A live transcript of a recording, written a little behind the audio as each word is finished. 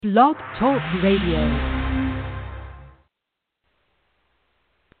Blog Talk Radio.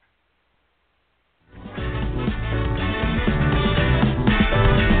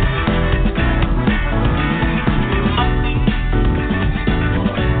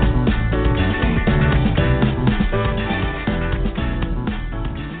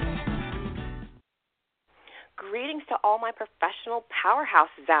 Greetings to all my professional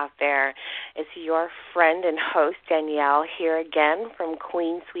powerhouses out there. It's your friend and host, Danielle, here again from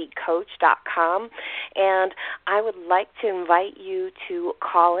QueenSuiteCoach.com. And I would like to invite you to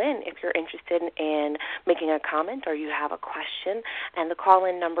call in if you're interested in making a comment or you have a question. And the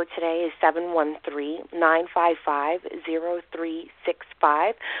call-in number today is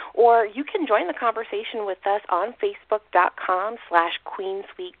 713-955-0365. Or you can join the conversation with us on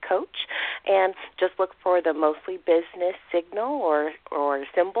Facebook.com/QueenSuiteCoach. And just look for the Mostly Business signal or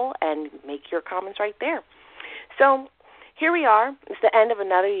symbol and make your comments right there. So here we are. It's the end of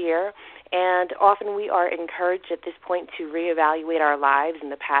another year, and often we are encouraged at this point to reevaluate our lives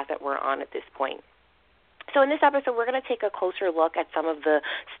and the path that we're on at this point. So in this episode, we're going to take a closer look at some of the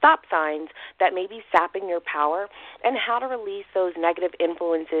stop signs that may be sapping your power and how to release those negative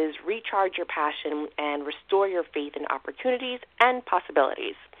influences, recharge your passion, and restore your faith in opportunities and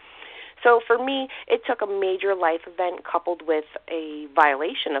possibilities. So for me, it took a major life event coupled with a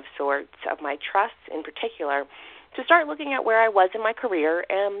violation of sorts of my trust in particular to start looking at where I was in my career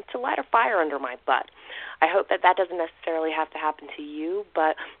and to light a fire under my butt. I hope that doesn't necessarily have to happen to you,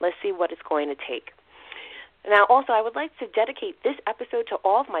 but let's see what it's going to take. Now, also, I would like to dedicate this episode to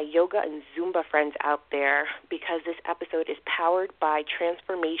all of my yoga and Zumba friends out there because this episode is powered by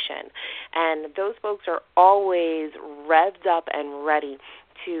transformation, and those folks are always revved up and ready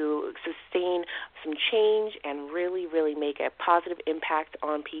to sustain some change and really, really make a positive impact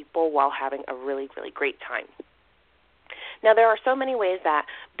on people while having a really, really great time. Now, there are so many ways that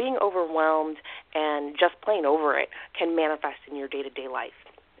being overwhelmed and just plain over it can manifest in your day-to-day life,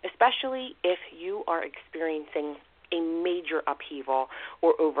 especially if you are experiencing a major upheaval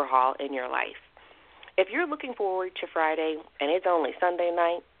or overhaul in your life. If you're looking forward to Friday and it's only Sunday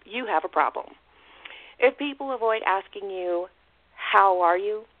night, you have a problem. If people avoid asking you, how are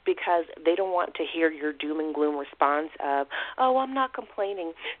you? Because they don't want to hear your doom and gloom response of, oh, I'm not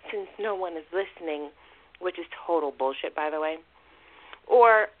complaining since no one is listening, which is total bullshit, by the way.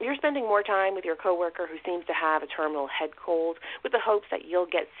 Or you're spending more time with your coworker who seems to have a terminal head cold with the hopes that you'll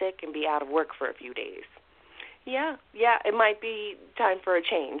get sick and be out of work for a few days. Yeah, it might be time for a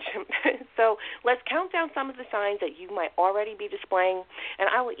change. So let's count down some of the signs that you might already be displaying, and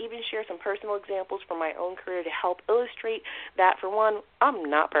I will even share some personal examples from my own career to help illustrate that, for one, I'm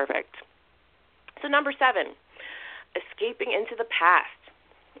not perfect. So number 7, escaping into the past.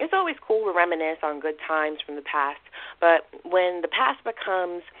 It's always cool to reminisce on good times from the past, but when the past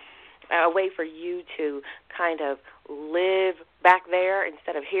becomes a way for you to kind of live back there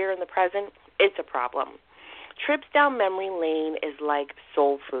instead of here in the present, it's a problem. Trips down memory lane is like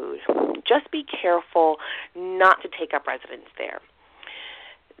soul food. Just be careful not to take up residence there.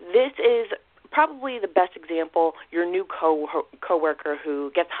 This is probably the best example, your new coworker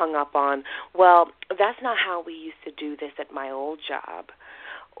who gets hung up on, well, that's not how we used to do this at my old job.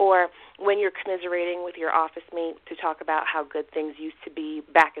 Or when you're commiserating with your office mate to talk about how good things used to be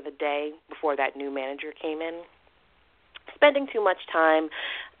back in the day before that new manager came in. Spending too much time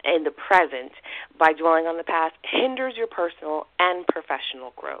in the present by dwelling on the past hinders your personal and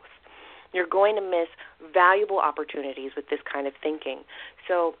professional growth. You're going to miss valuable opportunities with this kind of thinking.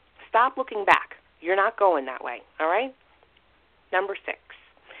 So stop looking back. You're not going that way, all right? Number 6,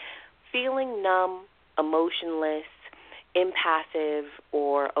 feeling numb, emotionless, impassive,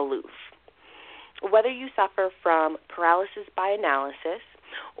 or aloof. Whether you suffer from paralysis by analysis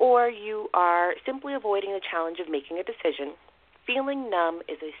or you are simply avoiding the challenge of making a decision, feeling numb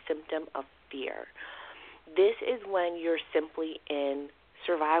is a symptom of fear. This is when you're simply in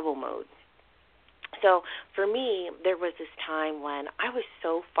survival mode. So for me, there was this time when I was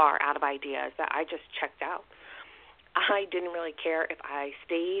so far out of ideas that I just checked out. I didn't really care if I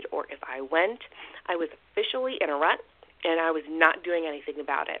stayed or if I went. I was officially in a rut, and I was not doing anything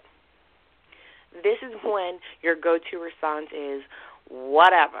about it. This is when your go-to response is,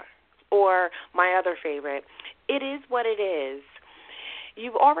 whatever. Or my other favorite, it is what it is.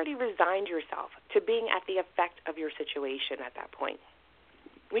 You've already resigned yourself to being at the effect of your situation at that point.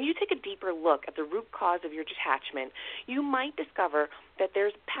 When you take a deeper look at the root cause of your detachment, you might discover that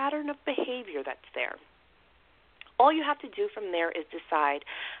there's a pattern of behavior that's there. All you have to do from there is decide,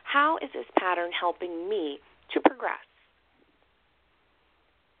 how is this pattern helping me to progress?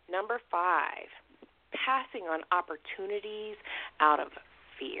 Number 5, passing on opportunities out of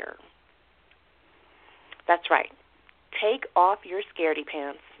fear. That's right. Take off your scaredy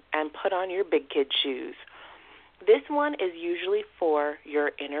pants and put on your big kid shoes. This one is usually for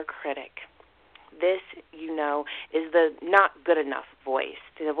your inner critic. This, is the not good enough voice.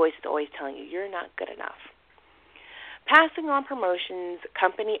 The voice is always telling you you're not good enough. Passing on promotions,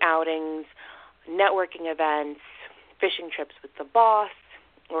 company outings, networking events, fishing trips with the boss,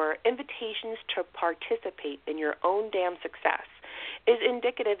 or invitations to participate in your own damn success is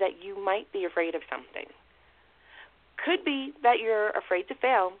indicative that you might be afraid of something. Could be that you're afraid to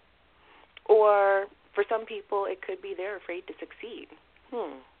fail, or for some people it could be they're afraid to succeed.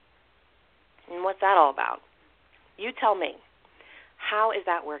 And what's that all about? You tell me. How is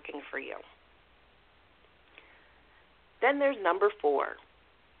that working for you? Then there's number 4.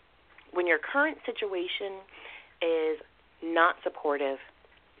 When your current situation is not supportive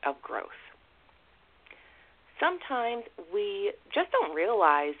of growth. Sometimes we just don't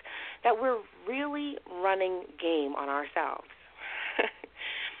realize that we're really running game on ourselves.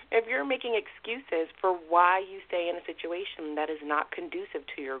 If you're making excuses for why you stay in a situation that is not conducive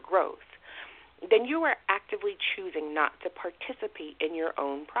to your growth, then you are actively choosing not to participate in your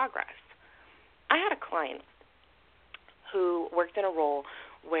own progress. I had a client who worked in a role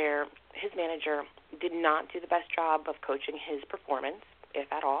where his manager did not do the best job of coaching his performance,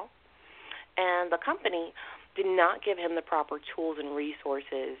 if at all, and the company did not give him the proper tools and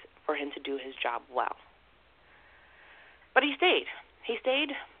resources for him to do his job well. But he stayed. He stayed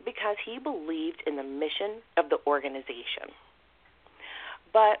because he believed in the mission of the organization.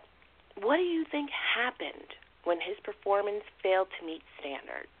 But what do you think happened when his performance failed to meet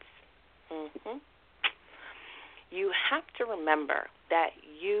standards? You have to remember that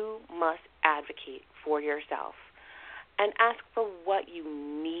you must advocate for yourself and ask for what you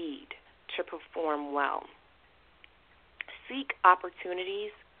need to perform well. Seek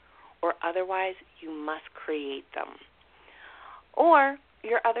opportunities, or otherwise you must create them. Or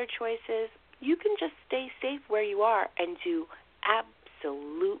your other choice is you can just stay safe where you are and do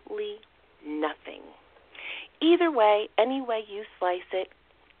absolutely nothing. Either way, any way you slice it,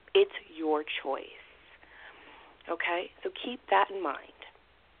 it's your choice. Okay? So keep that in mind.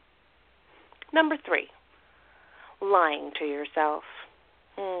 Number 3, lying to yourself.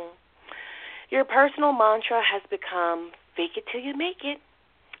 Your personal mantra has become fake it till you make it.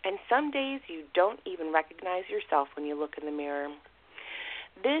 And some days you don't even recognize yourself when you look in the mirror.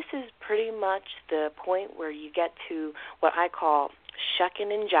 This is pretty much the point where you get to what I call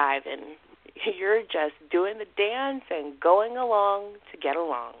shucking and jiving. You're just doing the dance and going along to get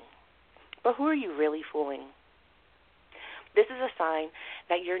along. But who are you really fooling? This is a sign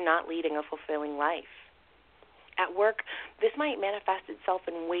that you're not leading a fulfilling life. At work, this might manifest itself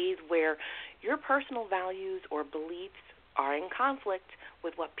in ways where your personal values or beliefs are in conflict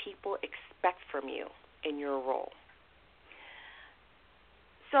with what people expect from you in your role.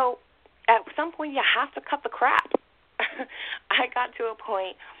 So at some point, you have to cut the crap. I got to a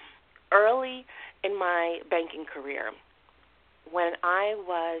point early in my banking career when I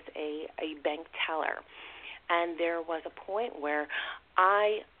was a bank teller, and there was a point where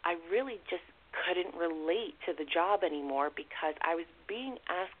I really just couldn't relate to the job anymore because I was being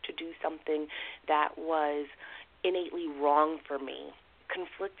asked to do something that was innately wrong for me,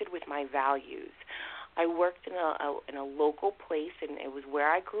 conflicted with my values. I worked in a local place, and it was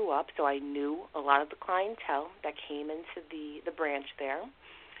where I grew up, so I knew a lot of the clientele that came into the branch there.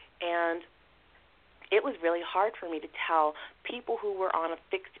 And it was really hard for me to tell people who were on a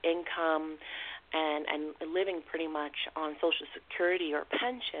fixed income and living pretty much on Social Security or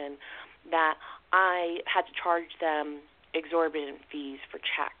pension that I had to charge them exorbitant fees for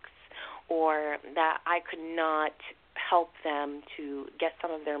checks, or that I could not help them to get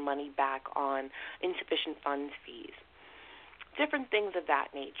some of their money back on insufficient funds fees. Different things of that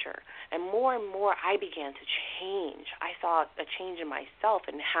nature. And more I began to change. I saw a change in myself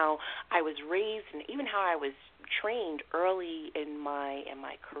and how I was raised and even how I was trained early in my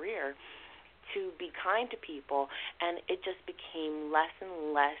career to be kind to people, and it just became less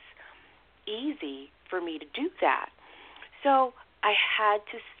and less easy for me to do that. So I had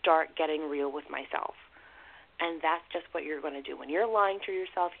to start getting real with myself. And that's just what you're going to do. When you're lying to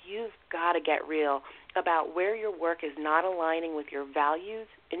yourself, you've got to get real about where your work is not aligning with your values,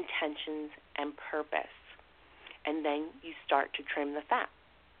 intentions, and purpose. And then you start to trim the fat.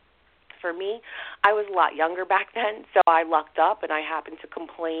 For me, I was a lot younger back then, so I lucked up and I happened to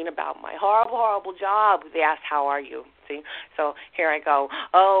complain about my horrible, horrible job. They asked, how are you? I See? So here I go,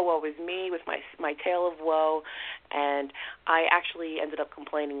 oh, woe is me with my tale of woe, and I actually ended up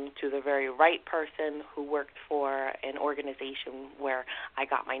complaining to the very right person who worked for an organization where I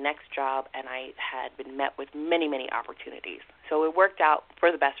got my next job, and I had been met with many, many opportunities. So it worked out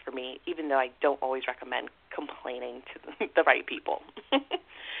for the best for me, even though I don't always recommend complaining to the right people.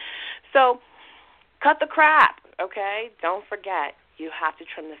 So cut the crap, okay? Don't forget, you have to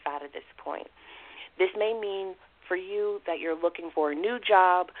trim the fat at this point. This may mean for you that you're looking for a new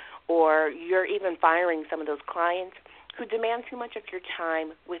job, or you're even firing some of those clients who demand too much of your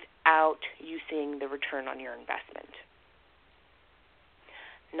time without you seeing the return on your investment.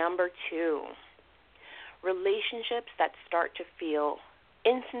 Number 2, relationships that start to feel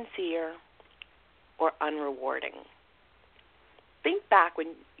insincere or unrewarding. Think back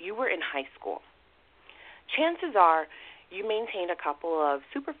when you were in high school. Chances are you maintained a couple of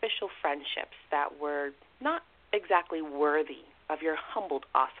superficial friendships that were not exactly worthy of your humbled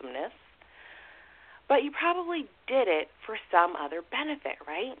awesomeness, but you probably did it for some other benefit,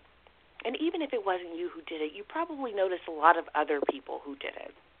 right? And even if it wasn't you who did it, you probably noticed a lot of other people who did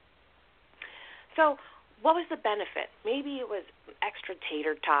it. So what was the benefit? Maybe it was extra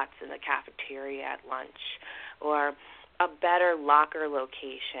tater tots in the cafeteria at lunch, or a better locker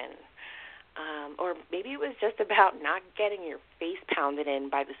location, or maybe it was just about not getting your face pounded in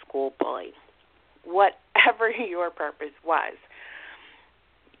by the school bully. Whatever your purpose was,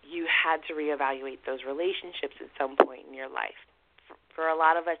 you had to reevaluate those relationships at some point in your life. For a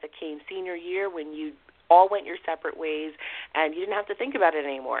lot of us, it came senior year when you all went your separate ways and you didn't have to think about it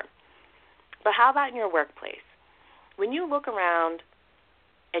anymore. But how about in your workplace? When you look around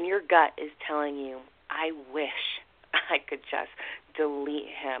and your gut is telling you, I wish I could just delete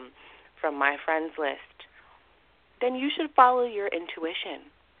him from my friends list, then you should follow your intuition.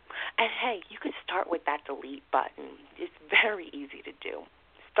 And hey, you could start with that delete button. It's very easy to do.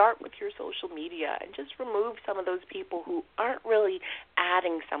 Start with your social media and just remove some of those people who aren't really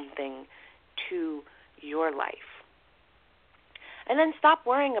adding something to your life. And then stop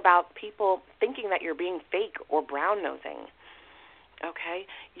worrying about people thinking that you're being fake or brown-nosing. Okay?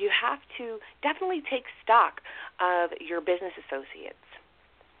 You have to definitely take stock of your business associates.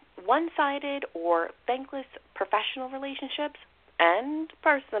 One-sided or thankless professional relationships and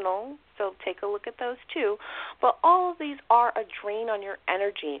personal, so take a look at those too. But all of these are a drain on your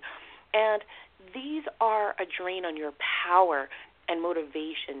energy, and these are a drain on your power and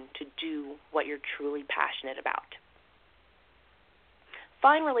motivation to do what you're truly passionate about.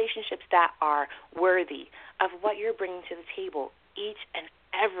 Find relationships that are worthy of what you're bringing to the table each and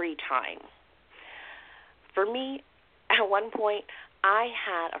every time. For me, at one point, I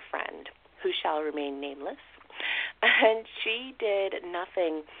had a friend who shall remain nameless, and she did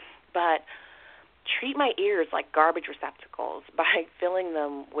nothing but treat my ears like garbage receptacles by filling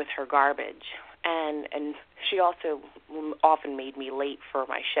them with her garbage. And she also often made me late for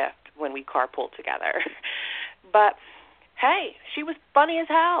my shift when we carpooled together. But hey, she was funny as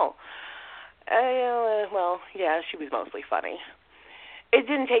hell. She was mostly funny. It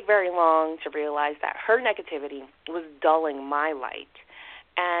didn't take very long to realize that her negativity was dulling my light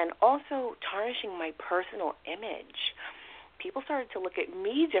and also tarnishing my personal image. People started to look at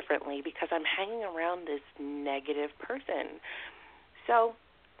me differently because I'm hanging around this negative person. So,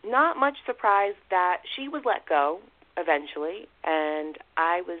 not much surprise that she was let go eventually, and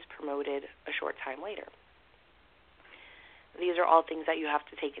I was promoted a short time later. These are all things that you have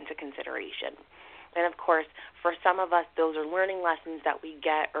to take into consideration. And, of course, for some of us, those are learning lessons that we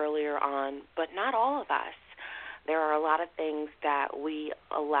get earlier on, but not all of us. There are a lot of things that we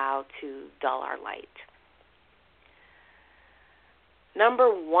allow to dull our light. Number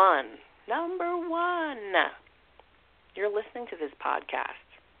one, you're listening to this podcast.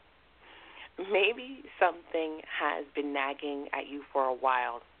 Maybe something has been nagging at you for a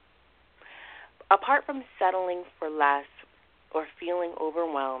while. Apart from settling for less or feeling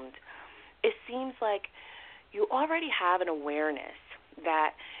overwhelmed, it seems like you already have an awareness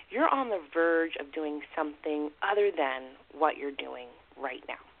that you're on the verge of doing something other than what you're doing right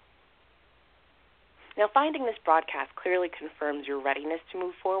now. Now, finding this broadcast clearly confirms your readiness to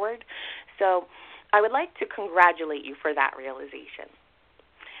move forward, so I would like to congratulate you for that realization.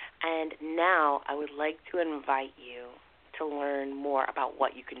 And now I would like to invite you to learn more about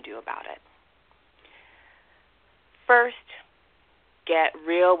what you can do about it. First, get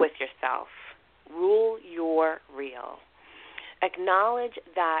real with yourself. Rule your real. Acknowledge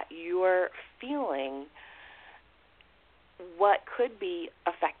that you're feeling what could be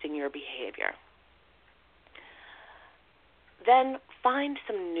affecting your behavior. Then find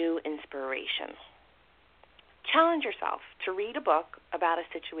some new inspiration. challenge yourself to read a book about a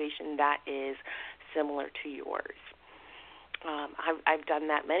situation that is similar to yours. I've done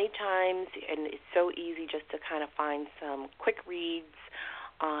that many times, and it's so easy just to kind of find some quick reads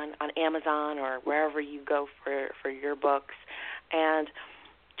on Amazon or wherever you go for your books, and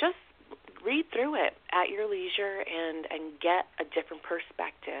just read through it at your leisure and get a different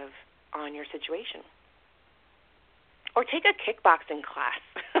perspective on your situation. Or take a kickboxing class.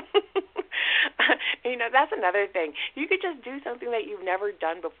 That's another thing. You could just do something that you've never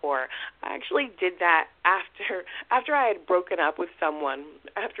done before. I actually did that after I had broken up with someone.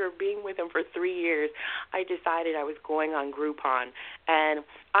 After being with him for 3 years, I decided I was going on Groupon, and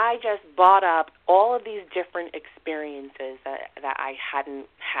I just bought up all of these different experiences that I hadn't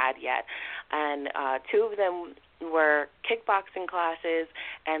had yet. And 2 of them were kickboxing classes,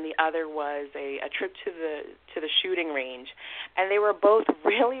 and the other was a trip to the shooting range. And they were both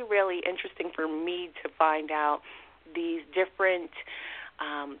really, really interesting for me to find out these different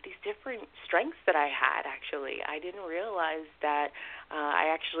strengths that I had. Actually, I didn't realize that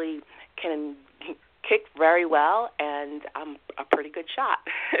I actually can kick very well, and I'm a pretty good shot.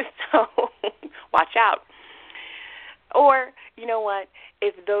 So watch out. Or, you know what,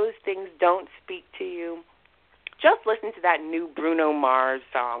 if those things don't speak to you, just listen to that new Bruno Mars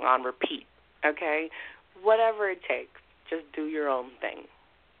song on repeat, okay? Whatever it takes, just do your own thing.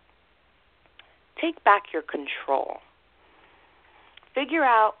 Take back your control. Figure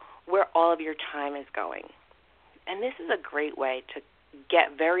out where all of your time is going. And this is a great way to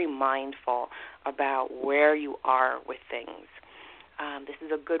get very mindful about where you are with things. This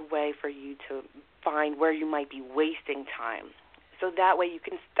is a good way for you to find where you might be wasting time. So that way you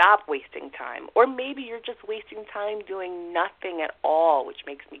can stop wasting time. Or maybe you're just wasting time doing nothing at all, which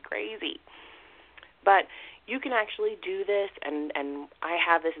makes me crazy. But you can actually do this, and I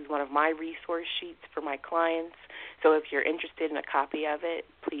have this as one of my resource sheets for my clients. So if you're interested in a copy of it,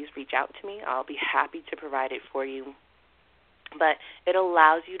 please reach out to me. I'll be happy to provide it for you. But it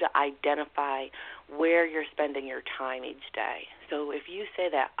allows you to identify where you're spending your time each day. So if you say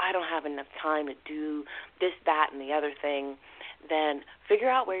that I don't have enough time to do this, that, and the other thing, then figure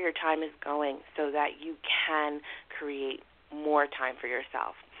out where your time is going so that you can create more time for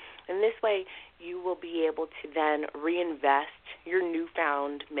yourself. And this way, you will be able to then reinvest your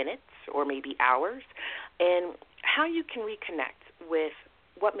newfound minutes or maybe hours in how you can reconnect with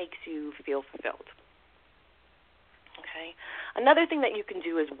what makes you feel fulfilled. Okay. Another thing that you can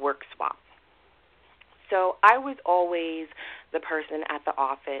do is work swap. So I was always the person at the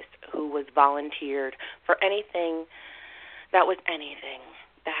office who was volunteered for anything that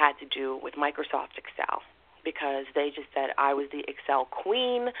had to do with Microsoft Excel, because they just said I was the Excel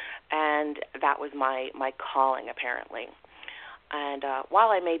queen, and that was my calling, apparently. And while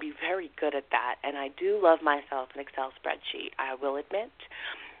I may be very good at that, and I do love myself an Excel spreadsheet, I will admit,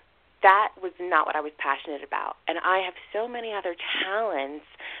 that was not what I was passionate about. And I have so many other talents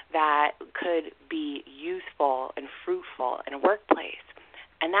that could be useful and fruitful in a workplace.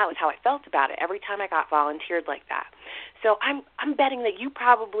 And that was how I felt about it every time I got volunteered like that. So I'm betting that you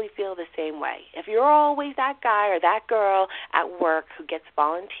probably feel the same way. If you're always that guy or that girl at work who gets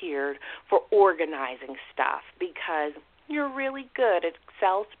volunteered for organizing stuff because you're really good at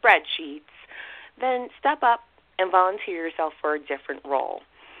Excel spreadsheets, then step up and volunteer yourself for a different role.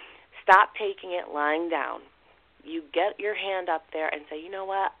 Stop taking it lying down. You get your hand up there and say, you know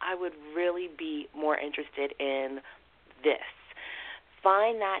what, I would really be more interested in this.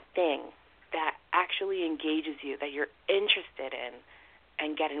 Find that thing that actually engages you, that you're interested in,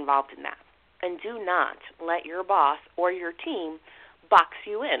 and get involved in that. And do not let your boss or your team box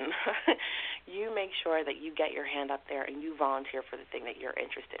you in. You make sure that you get your hand up there and you volunteer for the thing that you're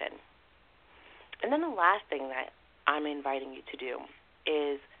interested in. And then the last thing that I'm inviting you to do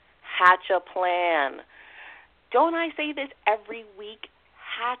is hatch a plan. Don't I say this every week?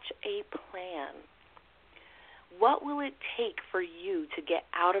 Hatch a plan. What will it take for you to get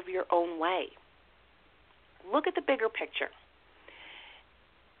out of your own way? Look at the bigger picture.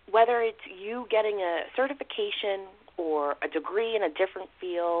 Whether it's you getting a certification or a degree in a different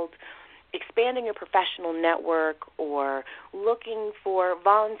field, expanding your professional network, or looking for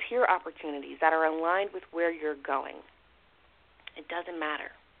volunteer opportunities that are aligned with where you're going, it doesn't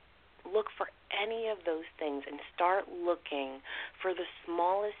matter. Look for any of those things and start looking for the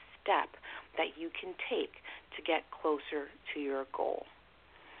smallest step that you can take to get closer to your goal.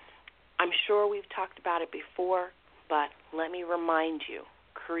 I'm sure we've talked about it before, but let me remind you,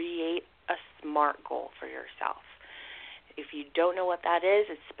 create a SMART goal for yourself. If you don't know what that is,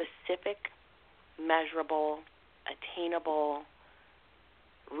 it's specific, measurable, attainable,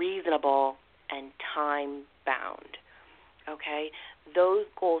 reasonable, and time-bound. Okay? Those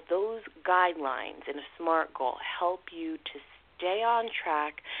goals, those guidelines in a SMART goal help you to stay on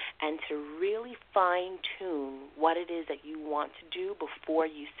track and to really fine-tune what it is that you want to do before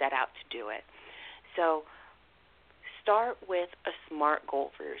you set out to do it. So start with a SMART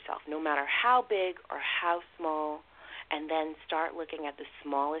goal for yourself, no matter how big or how small, and then start looking at the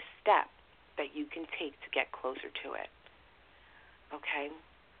smallest step that you can take to get closer to it. Okay?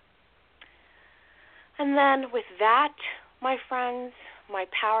 And then with that, my friends, my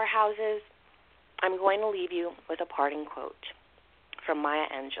powerhouses, I'm going to leave you with a parting quote from Maya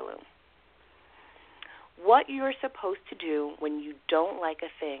Angelou. What you're supposed to do when you don't like a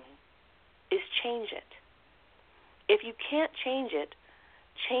thing is change it. If you can't change it,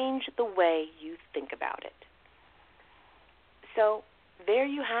 change the way you think about it. So there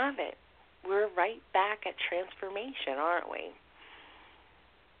you have it. We're right back at transformation, aren't we?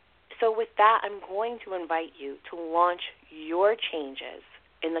 So with that, I'm going to invite you to launch your changes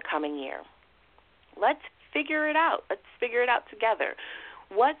in the coming year. Let's figure it out. Let's figure it out together.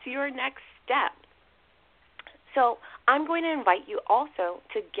 What's your next step? So I'm going to invite you also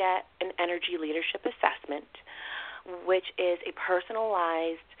to get an energy leadership assessment, which is a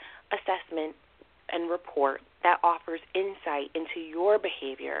personalized assessment and report that offers insight into your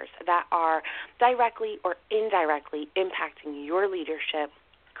behaviors that are directly or indirectly impacting your leadership,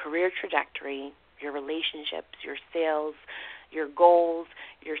 career trajectory, your relationships, your sales, your goals,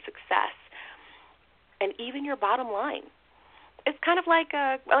 your success, and even your bottom line. It's kind of like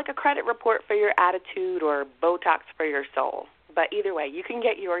a credit report for your attitude or Botox for your soul. But either way, you can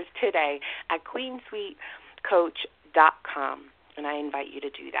get yours today at QueenSuiteCoach.com, and I invite you to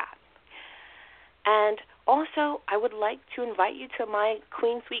do that. And also, I would like to invite you to my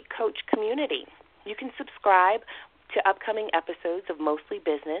Queen Suite Coach community. You can subscribe to upcoming episodes of Mostly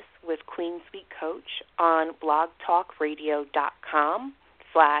Business with Queen Suite Coach on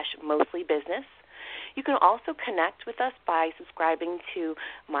blogtalkradio.com/mostlybusiness. You can also connect with us by subscribing to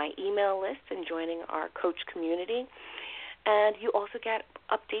my email list and joining our coach community. And you also get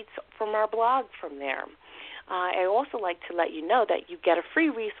updates from our blog from there. I also like to let you know that you get a free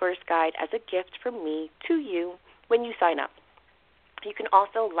resource guide as a gift from me to you when you sign up. You can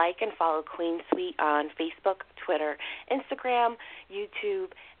also like and follow Queen Suite on Facebook, Twitter, Instagram,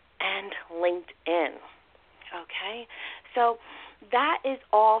 YouTube, and LinkedIn. Okay? So that is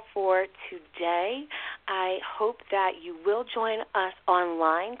all for today. I hope that you will join us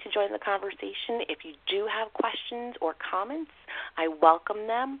online to join the conversation. If you do have questions or comments, I welcome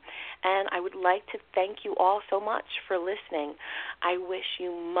them. And I would like to thank you all so much for listening. I wish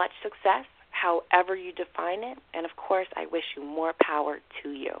you much success, however you define it. And, of course, I wish you more power to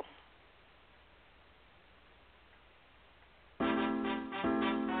you.